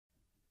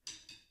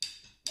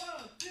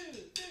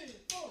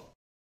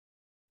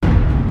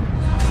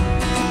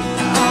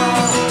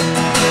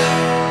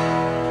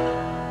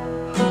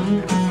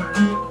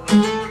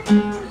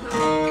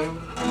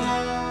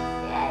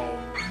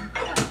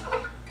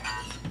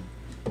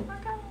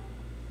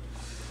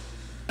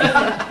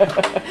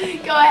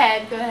Go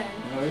ahead, go ahead.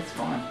 No, it's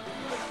fine.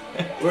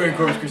 We're in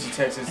Corpus Christi,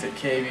 Texas at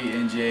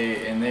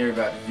KBNJ, and they're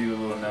about to do a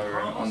little number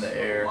on the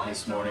air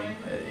this morning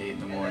at 8 in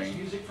the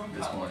morning.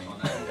 This morning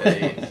at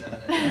 8 in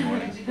the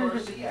morning.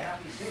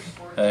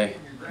 Hey.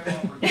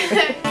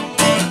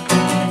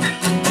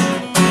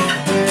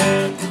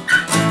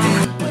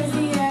 Where's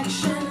the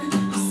action?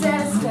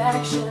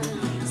 Satisfaction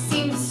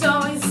seems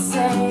always the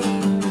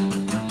same.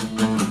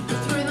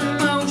 Through the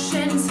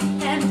motions,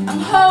 and I'm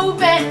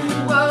hoping,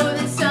 whoa,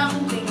 that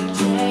something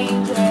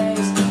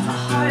changes. My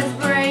heart is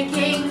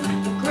breaking,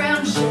 the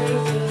ground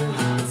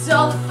shaking, it's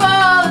all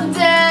falling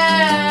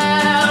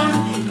down.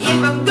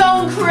 If I'm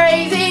going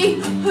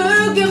crazy,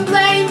 who can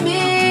blame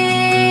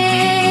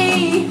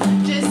me?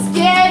 Just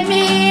get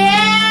me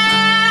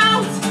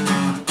out.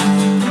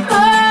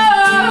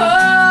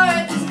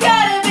 Oh, there's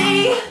gotta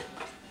be.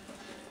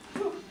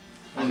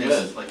 I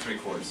missed like 3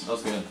 chords. That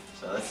was good.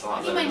 So that's a lot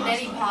I need better my than last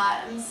neti time.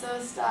 pot. I'm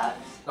so stuffed.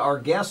 Our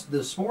guest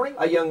this morning,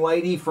 a young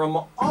lady from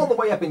all the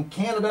way up in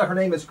Canada. Her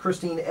name is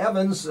Christine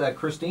Evans.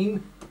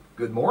 Christine,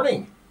 good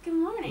morning. Good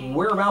morning.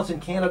 Whereabouts in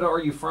Canada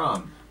are you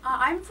from?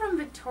 I'm from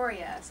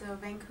Victoria, so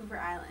Vancouver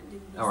Island in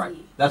BC. All right,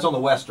 that's on the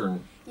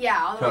western Yeah,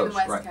 all the way to coast, the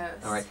west right?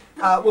 coast. All right.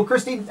 Well,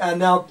 Christine,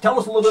 now tell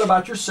us a little bit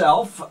about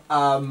yourself.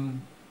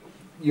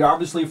 You're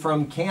obviously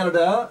from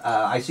Canada.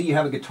 I see you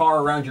have a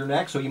guitar around your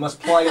neck, so you must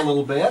play a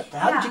little bit.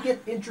 How did you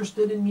get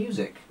interested in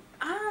music?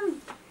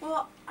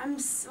 Well, I'm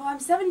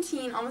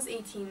 17, almost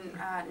 18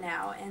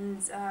 now,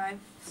 and I've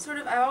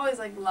always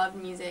like loved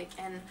music,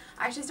 and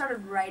I actually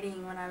started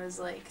writing when I was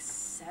like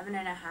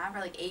 7.5 or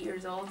like 8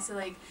 years old. So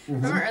like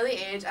from an early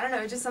age, I don't know,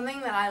 it was just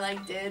something that I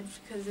like did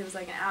because it was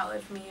like an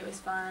outlet for me. It was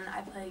fun.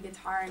 I played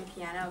guitar and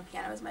piano.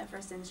 Piano was my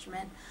first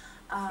instrument,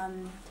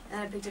 and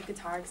I picked up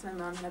guitar because my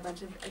mom had a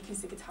bunch of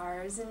acoustic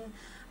guitars, and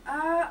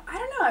I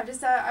don't know.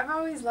 I've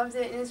always loved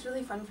it, and it's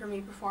really fun for me.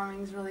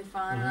 Performing is really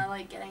fun, and I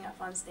like getting up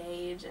on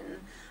stage, and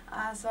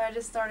so I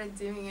just started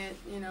doing it,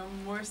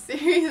 more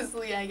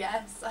seriously, I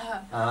guess.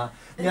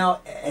 Now,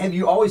 have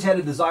you always had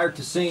a desire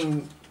to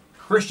sing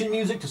Christian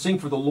music, to sing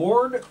for the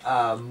Lord,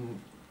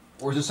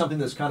 or is this something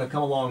that's kind of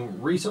come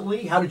along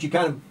recently? How did you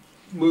kind of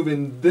move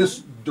in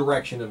this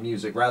direction of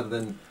music rather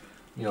than,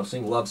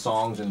 sing love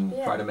songs and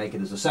try to make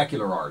it as a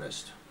secular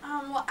artist?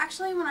 Well,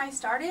 actually, when I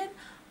started,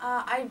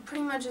 I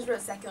pretty much just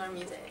wrote secular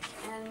music,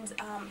 and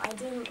I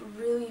didn't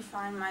really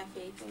find my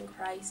faith in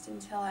Christ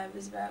until I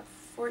was about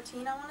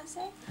 14, I want to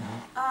say.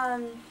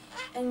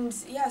 And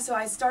yeah, so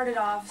I started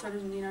off sort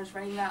of, just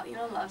writing about,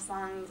 love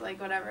songs,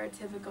 like whatever,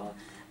 typical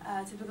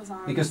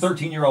songs. Because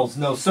 13-year-olds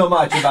know so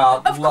much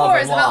about Of love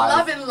course, and about life.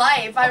 love and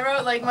life. I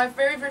wrote like my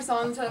very first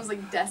song was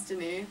like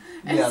Destiny,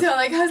 and Yes. so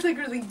like I was like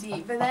really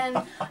deep. And then,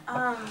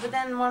 but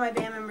then one of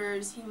my band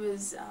members, he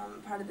was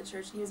part of the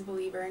church, and he was a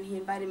believer, and he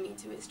invited me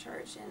to his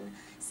church. And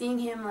seeing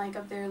him like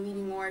up there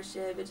leading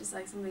worship, it just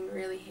like something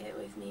really hit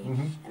with me.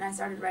 And I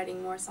started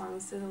writing more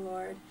songs to the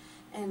Lord,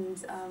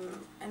 and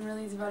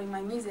really devoting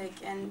my music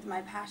and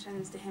my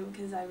passions to Him,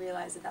 because I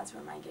realized that that's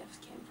where my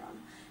gift came from.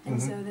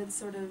 And so that's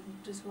sort of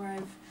just where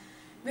I've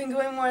been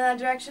going more in that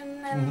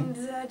direction, and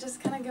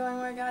just kind of going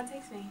where God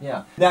takes me.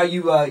 Yeah. Now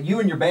you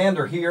and your band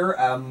are here.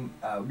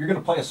 You're going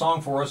to play a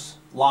song for us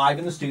live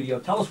in the studio.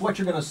 Tell us what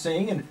you're going to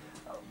sing and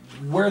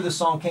where this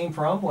song came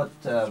from. What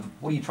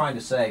are you trying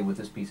to say with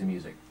this piece of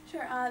music?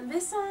 Sure.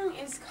 This song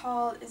is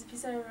a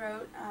piece that I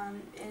wrote.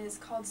 It is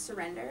called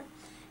Surrender,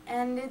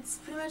 and it's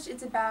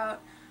about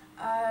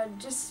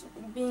just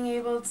being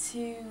able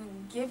to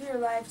give your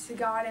life to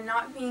God and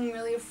not being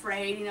really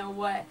afraid,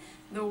 what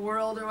the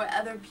world or what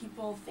other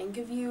people think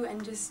of you,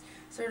 and just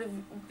sort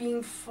of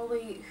being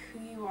fully who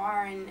you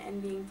are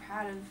and being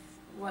proud of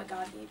what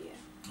God gave you.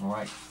 All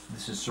right.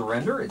 This is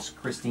Surrender. It's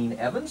Christine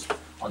Evans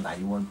on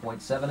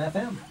 91.7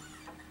 FM.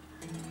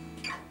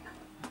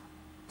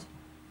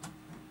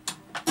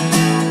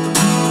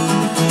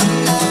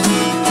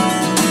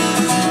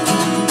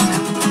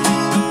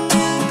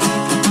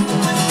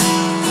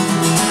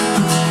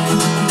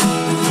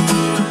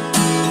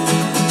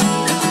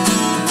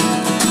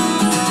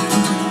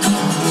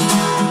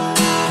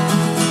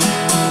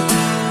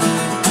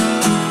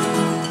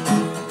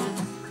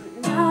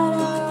 Not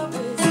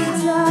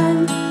always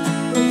done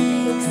with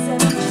the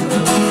accepted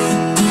truth.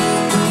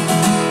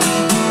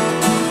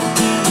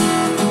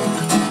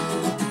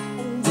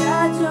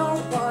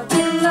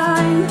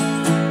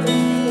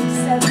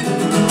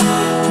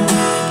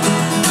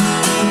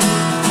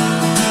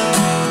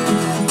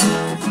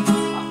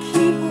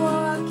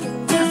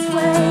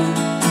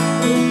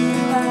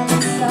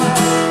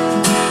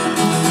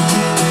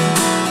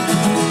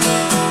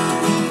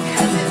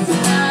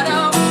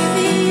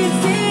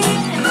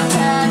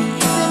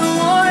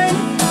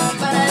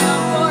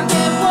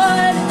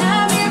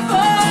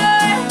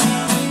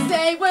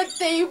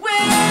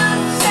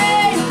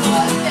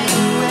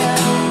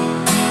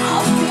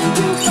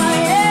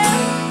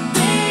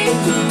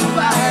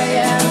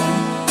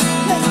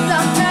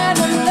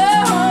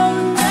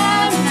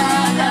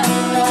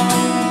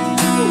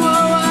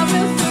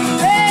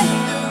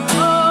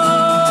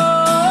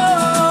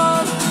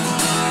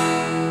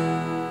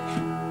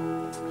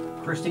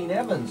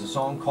 Simmons, a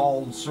song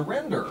called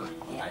Surrender.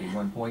 Yeah.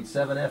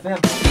 91.7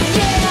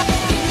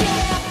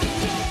 FM.